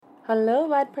Hello,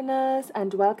 Wedpreneurs,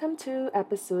 and welcome to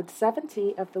episode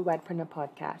 70 of the Wedpreneur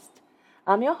podcast.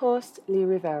 I'm your host, Lee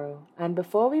Rivero, and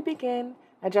before we begin,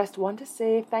 I just want to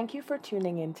say thank you for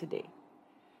tuning in today.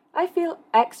 I feel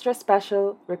extra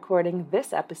special recording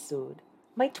this episode,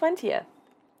 my 20th.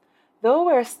 Though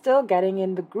we're still getting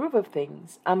in the groove of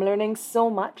things, I'm learning so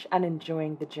much and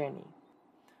enjoying the journey.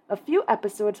 A few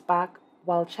episodes back,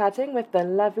 while chatting with the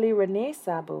lovely Renee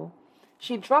Sabo,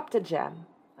 she dropped a gem.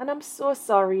 And I'm so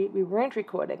sorry we weren't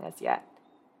recording as yet.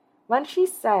 When she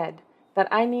said that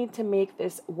I need to make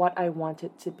this what I want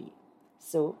it to be.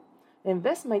 So, in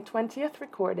this my 20th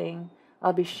recording,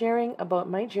 I'll be sharing about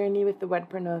my journey with the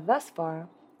Wedpreneur thus far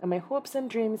and my hopes and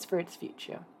dreams for its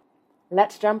future.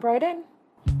 Let's jump right in.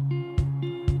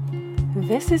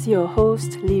 This is your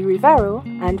host, Lee Rivero,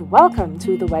 and welcome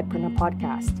to the Wedpreneur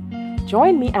podcast.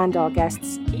 Join me and our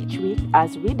guests each week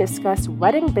as we discuss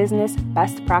wedding business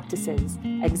best practices,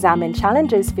 examine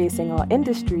challenges facing our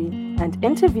industry, and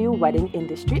interview wedding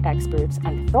industry experts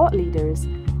and thought leaders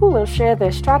who will share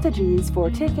their strategies for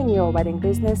taking your wedding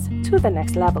business to the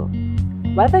next level.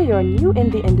 Whether you're new in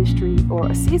the industry or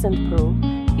a seasoned pro,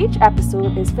 each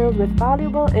episode is filled with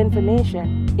valuable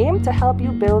information aimed to help you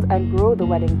build and grow the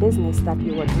wedding business that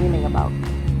you are dreaming about.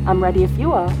 I'm ready if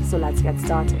you are, so let's get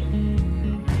started.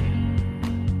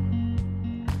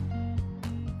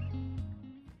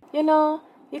 You know,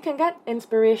 you can get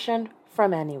inspiration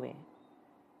from anywhere.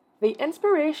 The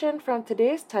inspiration from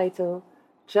today's title,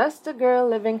 Just a Girl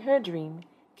Living Her Dream,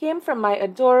 came from my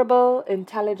adorable,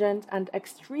 intelligent, and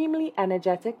extremely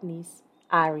energetic niece,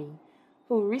 Ari,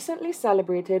 who recently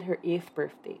celebrated her 8th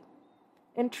birthday.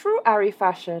 In true Ari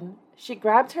fashion, she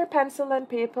grabbed her pencil and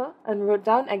paper and wrote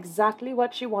down exactly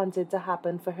what she wanted to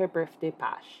happen for her birthday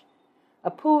bash.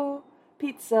 A pool,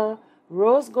 pizza,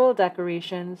 rose gold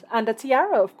decorations, and a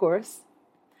tiara, of course.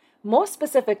 More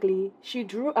specifically, she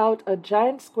drew out a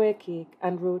giant square cake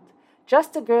and wrote,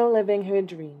 "Just a girl living her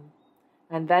dream,"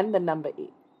 and then the number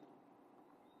 8.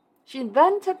 She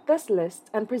then took this list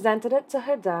and presented it to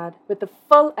her dad with the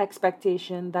full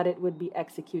expectation that it would be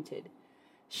executed.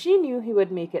 She knew he would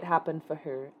make it happen for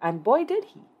her, and boy did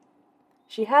he.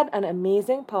 She had an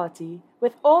amazing party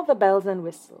with all the bells and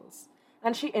whistles,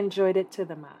 and she enjoyed it to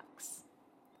the max.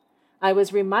 I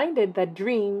was reminded that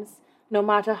dreams, no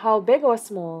matter how big or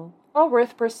small, are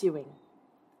worth pursuing.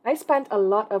 I spent a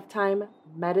lot of time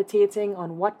meditating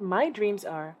on what my dreams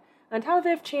are and how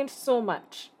they've changed so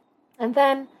much. And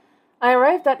then I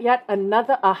arrived at yet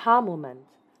another aha moment.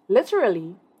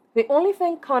 Literally, the only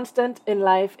thing constant in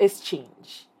life is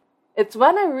change. It's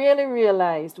when I really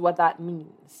realized what that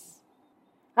means.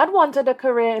 I'd wanted a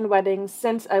career in weddings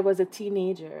since I was a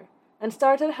teenager, and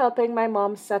started helping my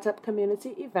mom set up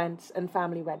community events and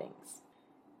family weddings.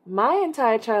 My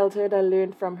entire childhood I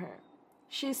learned from her.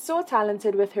 She's so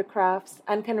talented with her crafts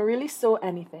and can really sew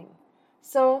anything.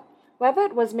 So, whether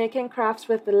it was making crafts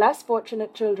with the less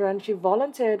fortunate children she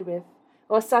volunteered with,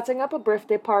 or setting up a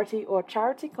birthday party or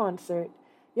charity concert,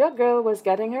 your girl was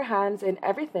getting her hands in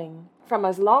everything from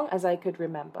as long as I could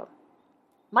remember.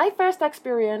 My first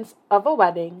experience of a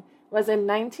wedding was in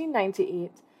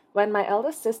 1998, when my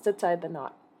eldest sister tied the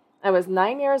knot. I was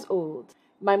 9 years old.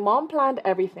 My mom planned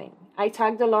everything. I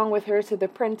tagged along with her to the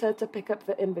printer to pick up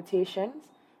the invitations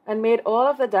and made all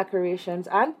of the decorations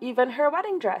and even her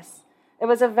wedding dress. It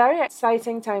was a very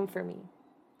exciting time for me.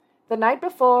 The night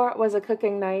before was a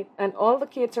cooking night and all the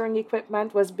catering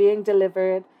equipment was being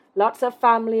delivered, lots of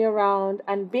family around,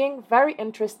 and being very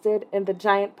interested in the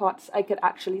giant pots I could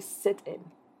actually sit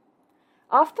in.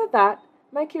 After that,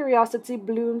 my curiosity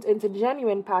bloomed into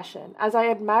genuine passion as I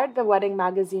admired the wedding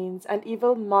magazines and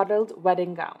even modeled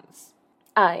wedding gowns.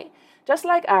 I, just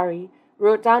like Ari,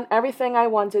 wrote down everything I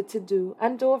wanted to do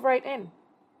and dove right in.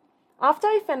 After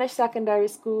I finished secondary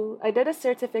school, I did a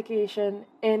certification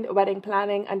in wedding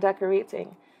planning and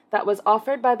decorating that was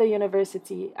offered by the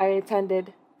university I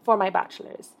attended for my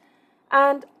bachelor's,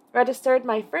 and registered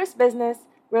my first business,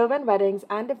 Whirlwind Weddings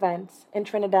and Events, in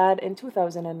Trinidad in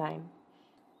 2009.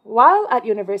 While at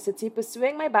university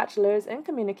pursuing my bachelor's in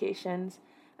communications,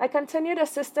 I continued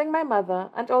assisting my mother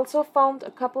and also found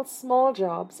a couple small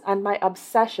jobs and my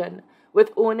obsession with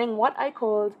owning what I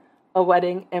called a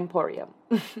wedding emporium.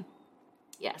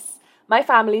 Yes, my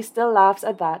family still laughs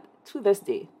at that to this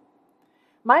day.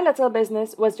 My little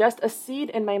business was just a seed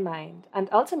in my mind, and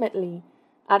ultimately,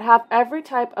 I'd have every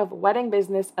type of wedding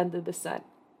business under the sun.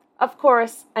 Of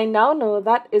course, I now know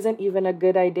that isn't even a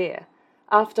good idea.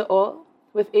 After all,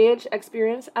 with age,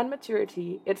 experience, and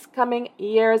maturity, it's coming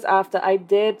years after I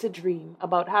dared to dream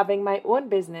about having my own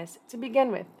business to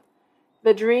begin with.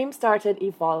 The dream started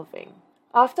evolving.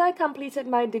 After I completed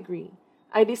my degree,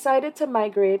 I decided to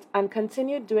migrate and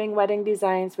continued doing wedding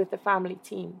designs with the family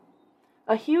team.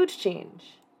 A huge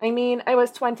change. I mean, I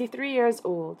was 23 years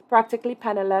old, practically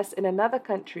penniless in another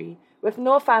country, with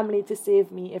no family to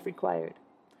save me if required.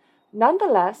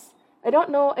 Nonetheless, I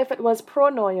don't know if it was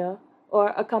paranoia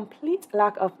or a complete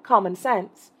lack of common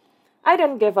sense. I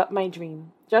didn't give up my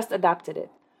dream, just adapted it.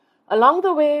 Along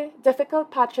the way,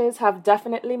 difficult patches have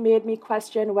definitely made me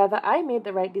question whether I made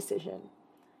the right decision.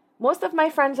 Most of my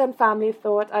friends and family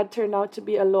thought I'd turn out to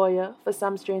be a lawyer for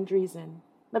some strange reason,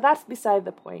 but that's beside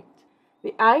the point.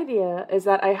 The idea is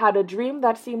that I had a dream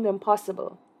that seemed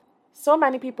impossible. So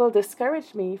many people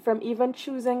discouraged me from even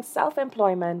choosing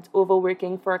self-employment over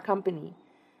working for a company,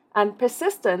 and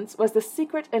persistence was the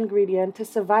secret ingredient to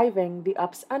surviving the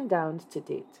ups and downs to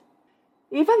date.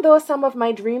 Even though some of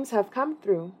my dreams have come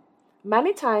through,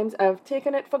 many times I've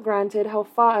taken it for granted how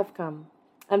far I've come,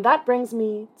 and that brings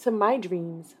me to my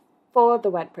dreams for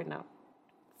the Wedpreneur.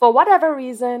 For whatever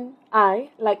reason, I,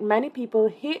 like many people,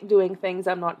 hate doing things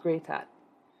I'm not great at.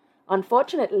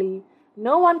 Unfortunately,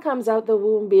 no one comes out the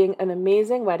womb being an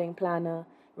amazing wedding planner,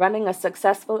 running a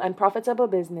successful and profitable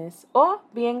business, or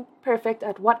being perfect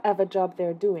at whatever job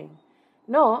they're doing.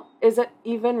 Nor is it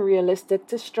even realistic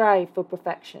to strive for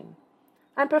perfection.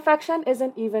 And perfection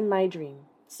isn't even my dream.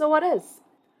 So what is?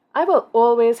 I will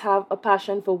always have a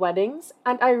passion for weddings,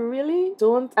 and I really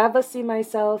don't ever see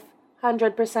myself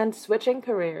 100% switching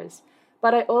careers,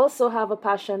 but I also have a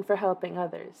passion for helping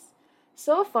others.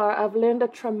 So far, I've learned a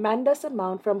tremendous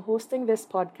amount from hosting this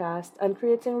podcast and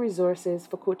creating resources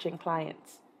for coaching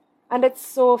clients. And it's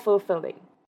so fulfilling.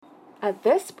 At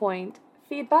this point,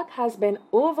 feedback has been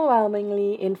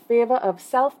overwhelmingly in favor of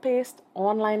self-paced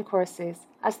online courses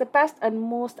as the best and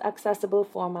most accessible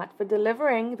format for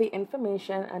delivering the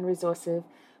information and resources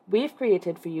we've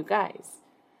created for you guys.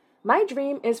 My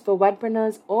dream is for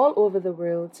wedpreneurs all over the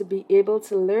world to be able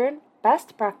to learn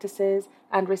best practices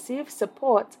and receive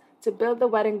support to build the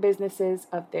wedding businesses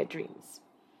of their dreams.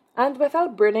 And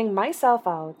without burning myself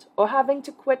out or having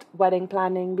to quit wedding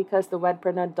planning because the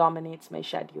wedpreneur dominates my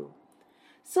schedule.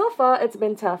 So far, it's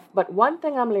been tough, but one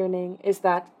thing I'm learning is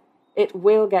that it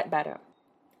will get better.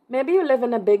 Maybe you live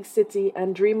in a big city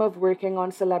and dream of working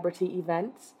on celebrity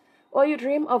events, or you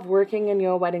dream of working in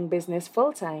your wedding business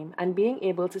full-time and being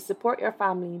able to support your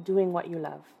family doing what you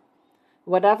love.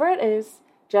 Whatever it is,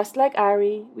 just like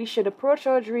Ari, we should approach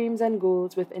our dreams and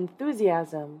goals with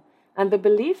enthusiasm and the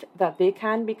belief that they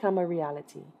can become a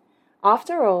reality.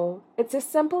 After all, it's the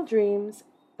simple dreams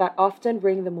that often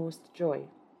bring the most joy.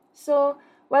 So,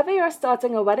 whether you're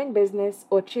starting a wedding business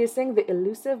or chasing the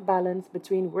elusive balance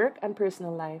between work and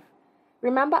personal life,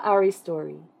 remember Ari's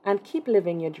story and keep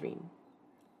living your dream.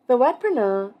 The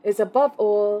Wedpreneur is above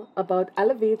all about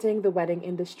elevating the wedding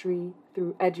industry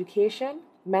through education,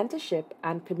 mentorship,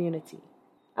 and community.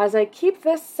 As I keep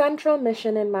this central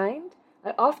mission in mind,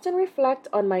 I often reflect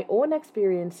on my own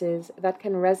experiences that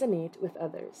can resonate with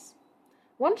others.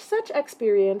 One such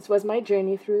experience was my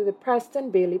journey through the Preston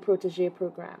Bailey Protégé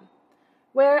program,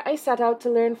 where I set out to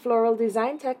learn floral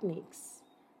design techniques.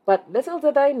 But little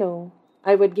did I know,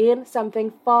 I would gain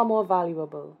something far more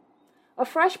valuable. A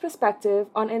fresh perspective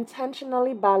on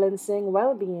intentionally balancing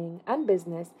well-being and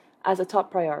business as a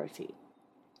top priority.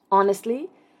 Honestly,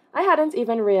 I hadn't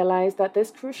even realized that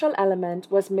this crucial element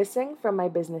was missing from my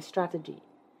business strategy.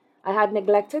 I had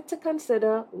neglected to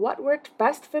consider what worked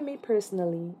best for me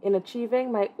personally in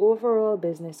achieving my overall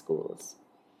business goals.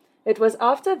 It was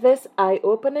after this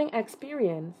eye-opening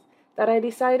experience that I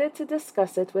decided to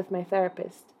discuss it with my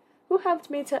therapist, who helped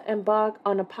me to embark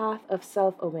on a path of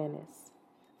self-awareness.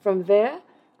 From there,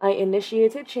 I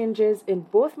initiated changes in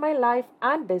both my life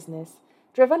and business,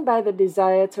 driven by the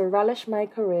desire to relish my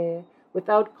career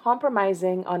without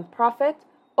compromising on profit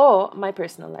or my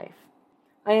personal life.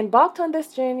 I embarked on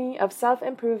this journey of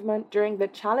self-improvement during the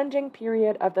challenging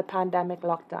period of the pandemic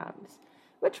lockdowns,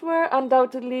 which were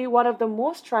undoubtedly one of the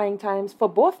most trying times for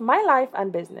both my life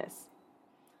and business.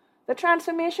 The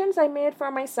transformations I made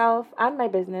for myself and my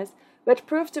business, which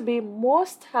proved to be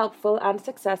most helpful and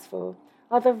successful,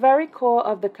 are the very core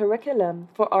of the curriculum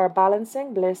for our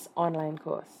Balancing Bliss online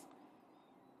course.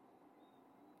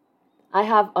 I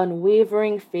have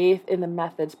unwavering faith in the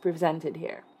methods presented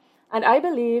here, and I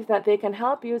believe that they can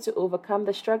help you to overcome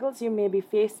the struggles you may be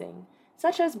facing,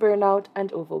 such as burnout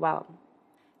and overwhelm.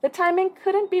 The timing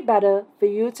couldn't be better for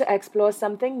you to explore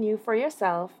something new for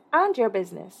yourself and your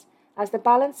business, as the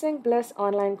Balancing Bliss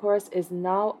online course is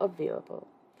now available.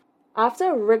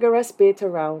 After a rigorous beta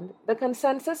round, the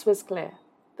consensus was clear.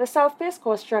 The self-paced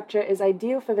course structure is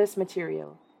ideal for this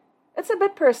material. It's a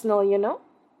bit personal, you know?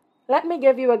 Let me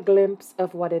give you a glimpse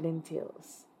of what it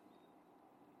entails.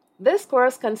 This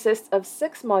course consists of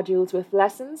 6 modules with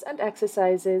lessons and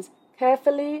exercises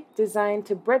carefully designed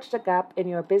to bridge the gap in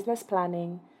your business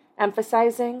planning,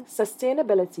 emphasizing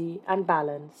sustainability and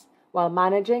balance while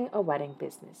managing a wedding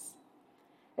business.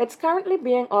 It's currently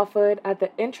being offered at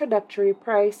the introductory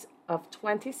price of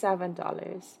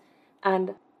 $27,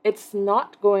 and it's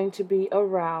not going to be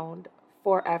around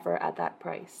forever at that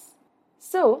price.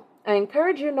 So, I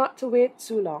encourage you not to wait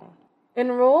too long.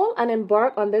 Enroll and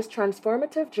embark on this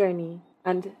transformative journey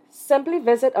and simply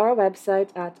visit our website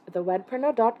at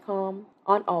thewedpreneur.com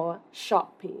on our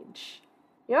shop page.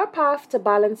 Your path to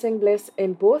balancing bliss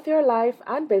in both your life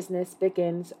and business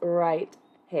begins right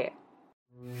here.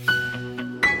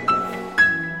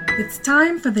 It's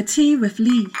time for the tea with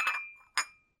Lee.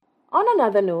 On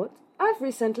another note, I've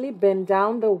recently been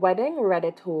down the wedding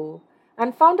Reddit hole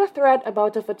and found a thread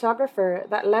about a photographer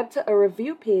that led to a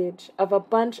review page of a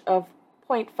bunch of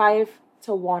 0.5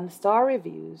 to 1 star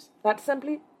reviews that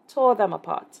simply tore them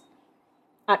apart.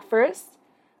 At first,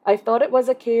 I thought it was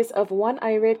a case of one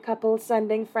irate couple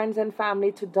sending friends and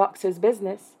family to dox his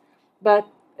business, but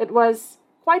it was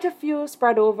quite a few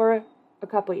spread over a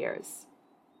couple years.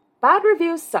 Bad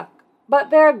reviews suck, but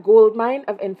they're a goldmine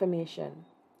of information.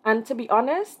 And to be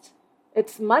honest,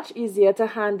 it's much easier to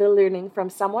handle learning from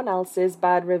someone else's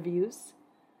bad reviews.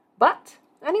 But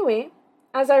anyway,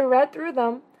 as I read through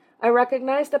them, I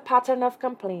recognized a pattern of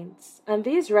complaints, and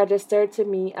these registered to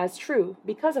me as true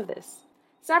because of this.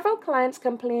 Several clients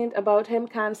complained about him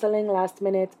canceling last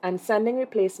minute and sending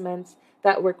replacements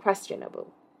that were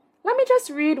questionable. Let me just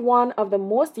read one of the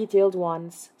most detailed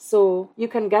ones so you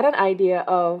can get an idea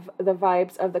of the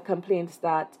vibes of the complaints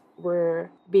that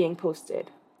were being posted.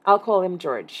 I'll call him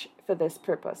George for this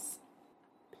purpose.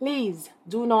 Please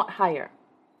do not hire.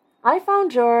 I found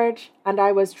George and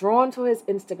I was drawn to his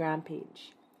Instagram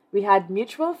page. We had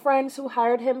mutual friends who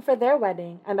hired him for their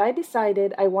wedding, and I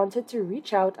decided I wanted to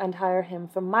reach out and hire him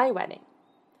for my wedding.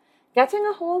 Getting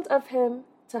a hold of him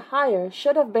to hire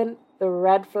should have been the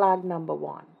red flag number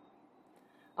 1.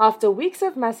 After weeks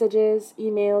of messages,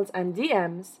 emails, and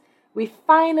DMs, we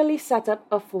finally set up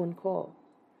a phone call.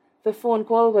 The phone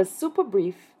call was super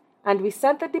brief, and we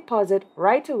sent the deposit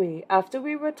right away after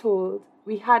we were told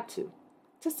we had to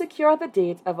secure the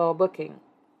date of our booking.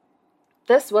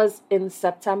 This was in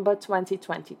September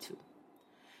 2022.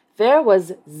 There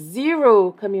was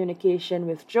zero communication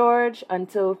with George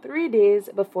until 3 days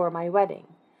before my wedding,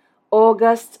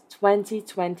 August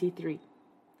 2023.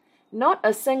 Not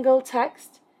a single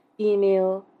text,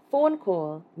 email, phone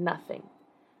call, nothing.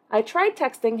 I tried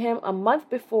texting him a month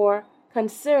before,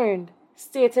 concerned,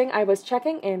 stating I was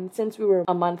checking in since we were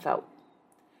a month out.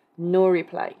 No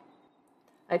reply.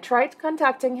 I tried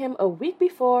contacting him a week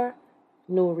before,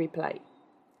 no reply.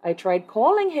 I tried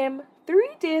calling him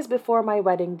 3 days before my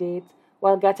wedding date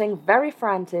while getting very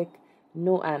frantic,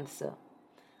 no answer.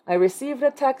 I received a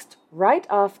text right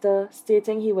after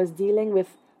stating he was dealing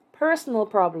with personal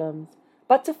problems,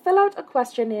 but to fill out a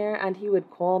questionnaire and he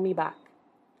would call me back.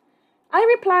 I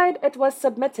replied it was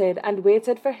submitted and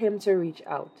waited for him to reach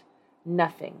out.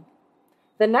 Nothing.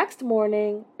 The next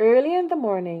morning, early in the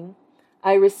morning,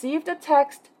 I received a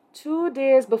text 2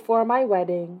 days before my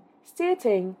wedding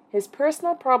stating his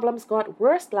personal problems got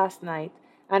worse last night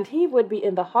and he would be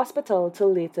in the hospital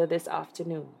till later this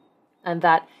afternoon, and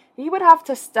that he would have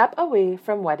to step away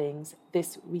from weddings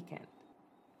this weekend.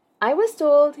 I was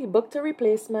told he booked a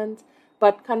replacement,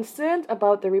 but concerned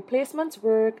about the replacement's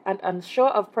work and unsure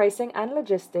of pricing and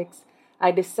logistics,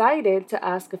 I decided to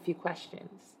ask a few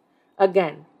questions.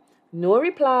 Again, no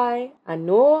reply and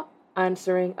no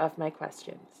answering of my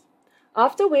questions.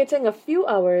 After waiting a few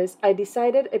hours, I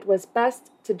decided it was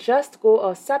best to just go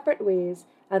our separate ways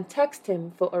and text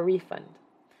him for a refund.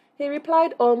 He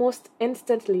replied almost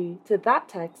instantly to that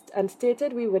text and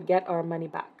stated we would get our money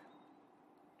back.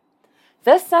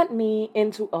 This sent me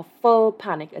into a full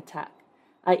panic attack.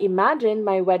 I imagined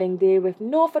my wedding day with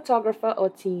no photographer or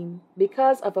team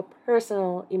because of a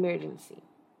personal emergency.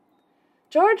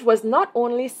 George was not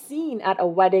only seen at a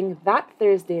wedding that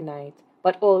Thursday night,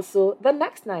 but also the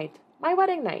next night, my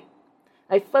wedding night.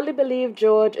 I fully believe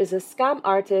George is a scam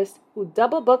artist who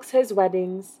double books his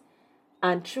weddings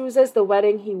and chooses the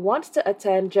wedding he wants to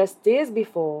attend just days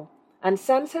before and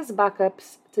sends his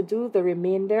backups to do the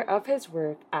remainder of his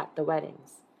work at the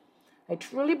weddings. I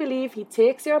truly believe he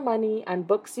takes your money and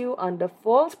books you under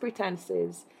false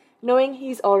pretenses, knowing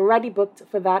he's already booked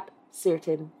for that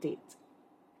certain date.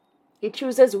 He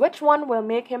chooses which one will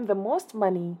make him the most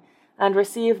money and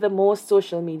receive the most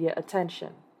social media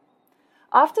attention.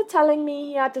 After telling me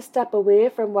he had to step away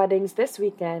from weddings this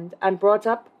weekend and brought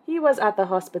up he was at the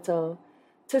hospital,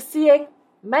 to seeing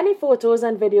many photos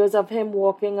and videos of him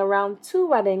walking around 2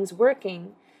 weddings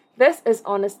working, this is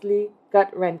honestly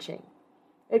gut-wrenching.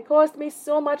 It caused me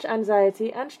so much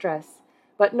anxiety and stress,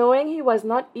 but knowing he was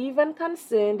not even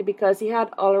concerned because he had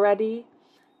already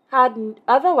had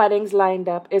other weddings lined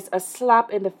up is a slap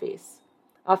in the face.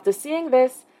 After seeing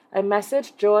this, I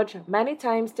messaged George many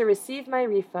times to receive my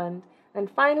refund and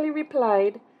finally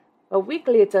replied a week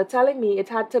later telling me it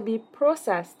had to be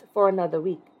processed for another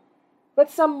week. With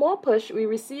some more push, we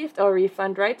received our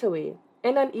refund right away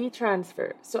in an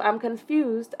e-transfer, so I'm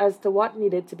confused as to what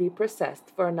needed to be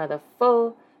processed for another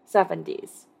full 7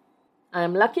 days. I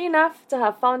am lucky enough to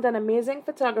have found an amazing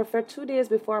photographer 2 days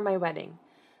before my wedding,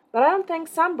 but I don't think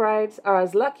some brides are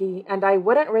as lucky, and I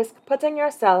wouldn't risk putting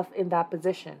yourself in that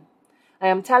position. I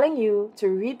am telling you to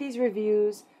read these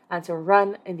reviews and to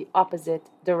run in the opposite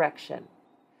direction.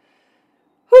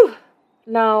 Whew!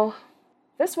 Now,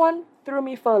 this one threw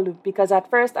me for a loop because at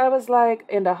first I was like,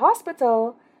 in the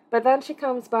hospital, but then she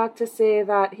comes back to say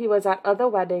that he was at other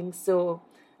weddings, so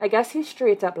I guess he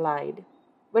straight up lied,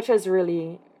 which is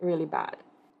really, really bad.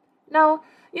 Now,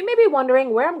 you may be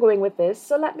wondering where I'm going with this,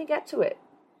 so let me get to it.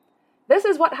 This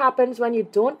is what happens when you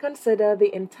don't consider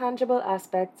the intangible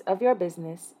aspects of your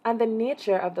business and the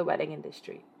nature of the wedding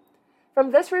industry.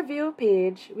 From this review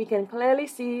page, we can clearly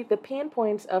see the pain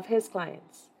points of his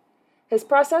clients. His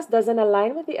process doesn't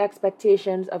align with the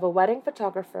expectations of a wedding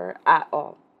photographer at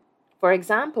all. For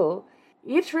example,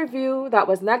 each review that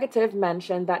was negative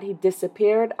mentioned that he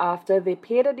disappeared after they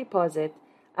paid a deposit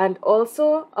and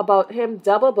also about him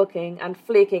double booking and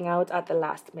flaking out at the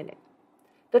last minute.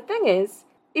 The thing is,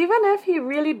 even if he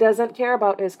really doesn't care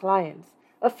about his clients,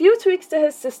 a few tweaks to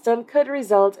his system could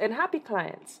result in happy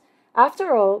clients.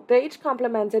 After all, they each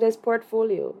complemented his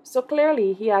portfolio, so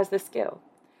clearly he has the skill.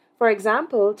 For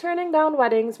example, turning down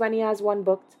weddings when he has one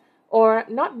booked, or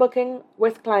not booking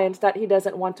with clients that he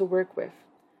doesn't want to work with,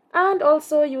 and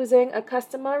also using a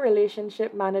customer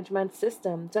relationship management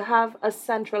system to have a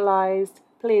centralized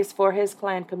place for his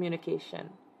client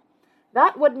communication.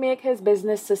 That would make his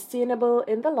business sustainable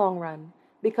in the long run,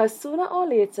 because sooner or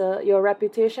later your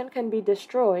reputation can be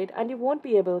destroyed and you won't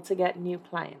be able to get new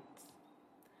clients.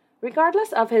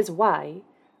 Regardless of his why,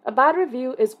 a bad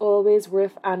review is always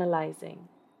worth analyzing.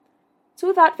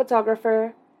 To that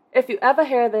photographer, if you ever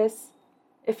hear this,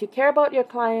 if you care about your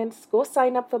clients, go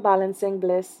sign up for Balancing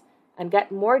Bliss and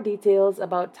get more details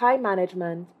about time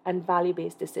management and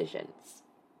value-based decisions.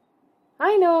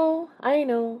 I know,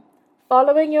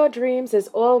 following your dreams is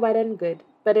all well and good,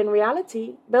 but in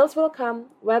reality, bills will come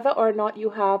whether or not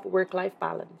you have work-life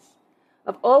balance.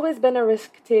 I've always been a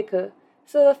risk taker,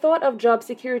 so the thought of job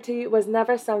security was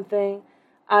never something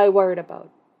I worried about.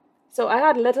 So I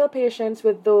had little patience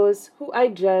with those who I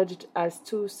judged as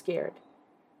too scared.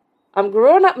 I'm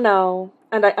grown up now,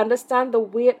 and I understand the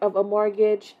weight of a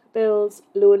mortgage, bills,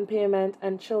 loan payment,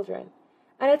 and children.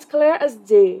 And it's clear as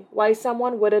day why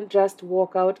someone wouldn't just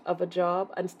walk out of a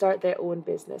job and start their own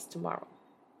business tomorrow.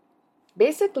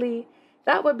 Basically,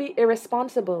 that would be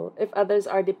irresponsible if others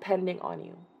are depending on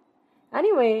you.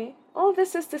 Anyway, all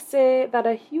this is to say that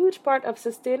a huge part of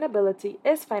sustainability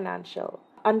is financial,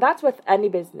 and that's with any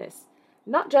business,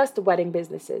 not just wedding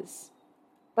businesses.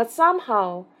 But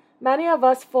somehow, many of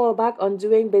us fall back on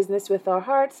doing business with our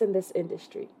hearts in this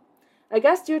industry. I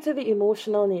guess due to the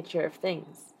emotional nature of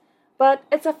things. But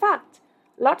it's a fact.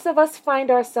 Lots of us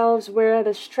find ourselves where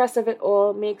the stress of it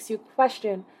all makes you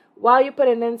question why you're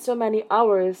putting in so many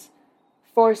hours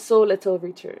for so little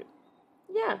return.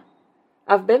 Yeah,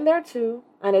 I've been there too,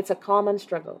 and it's a common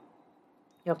struggle.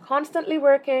 You're constantly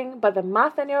working, but the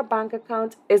math in your bank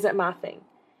account isn't mathing.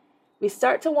 We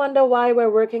start to wonder why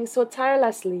we're working so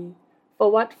tirelessly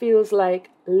for what feels like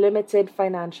limited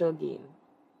financial gain.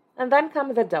 And then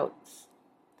come the doubts.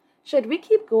 Should we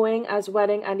keep going as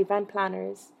wedding and event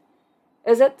planners?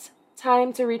 Is it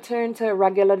time to return to a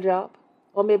regular job?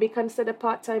 Or maybe consider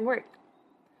part-time work?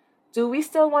 Do we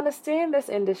still want to stay in this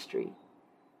industry?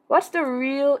 What's the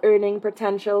real earning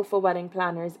potential for wedding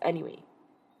planners anyway?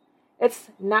 It's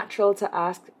natural to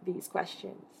ask these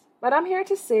questions, but I'm here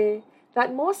to say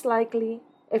that most likely,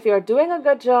 if you're doing a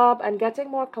good job and getting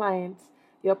more clients,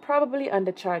 you're probably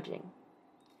undercharging.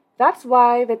 That's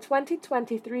why the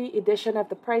 2023 edition of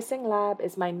the Pricing Lab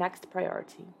is my next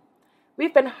priority.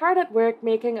 We've been hard at work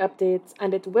making updates,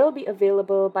 and it will be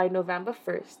available by November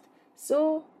 1st,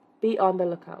 so be on the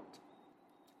lookout.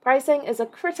 Pricing is a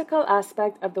critical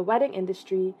aspect of the wedding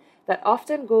industry that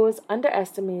often goes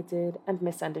underestimated and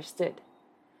misunderstood.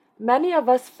 Many of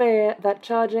us fear that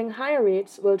charging higher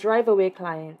rates will drive away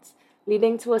clients,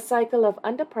 leading to a cycle of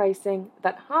underpricing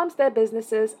that harms their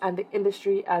businesses and the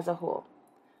industry as a whole.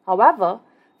 However,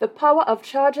 the power of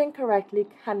charging correctly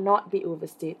cannot be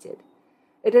overstated.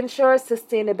 It ensures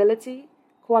sustainability,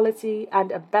 quality,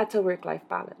 and a better work-life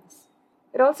balance.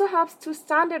 It also helps to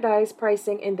standardize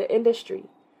pricing in the industry,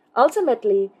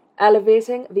 ultimately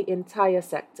elevating the entire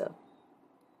sector.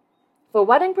 For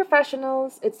wedding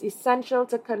professionals, it's essential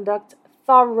to conduct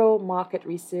thorough market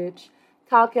research,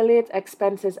 calculate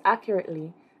expenses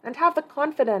accurately, and have the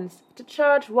confidence to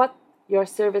charge what your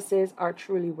services are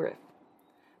truly worth.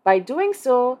 By doing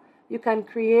so, you can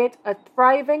create a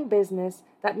thriving business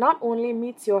that not only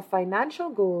meets your financial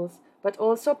goals, but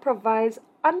also provides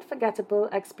unforgettable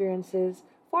experiences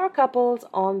for couples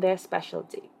on their special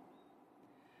day.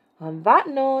 On that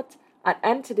note, I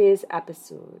end today's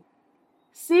episode.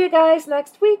 See you guys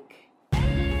next week.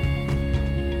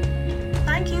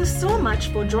 Thank you so much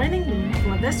for joining me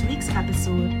for this week's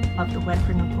episode of the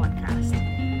Wedpreneur Podcast.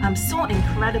 I'm so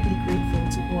incredibly grateful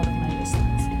to all of my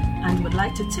listeners and would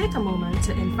like to take a moment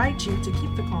to invite you to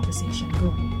keep the conversation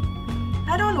going.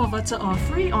 Head on over to our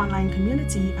free online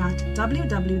community at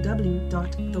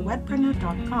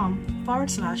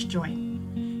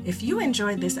www.thewedpreneur.com/join. If you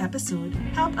enjoyed this episode,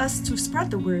 help us to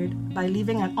spread the word by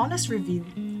leaving an honest review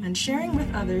and sharing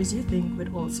with others you think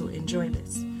would also enjoy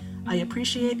this. I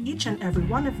appreciate each and every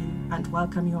one of you and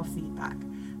welcome your feedback.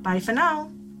 Bye for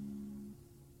now.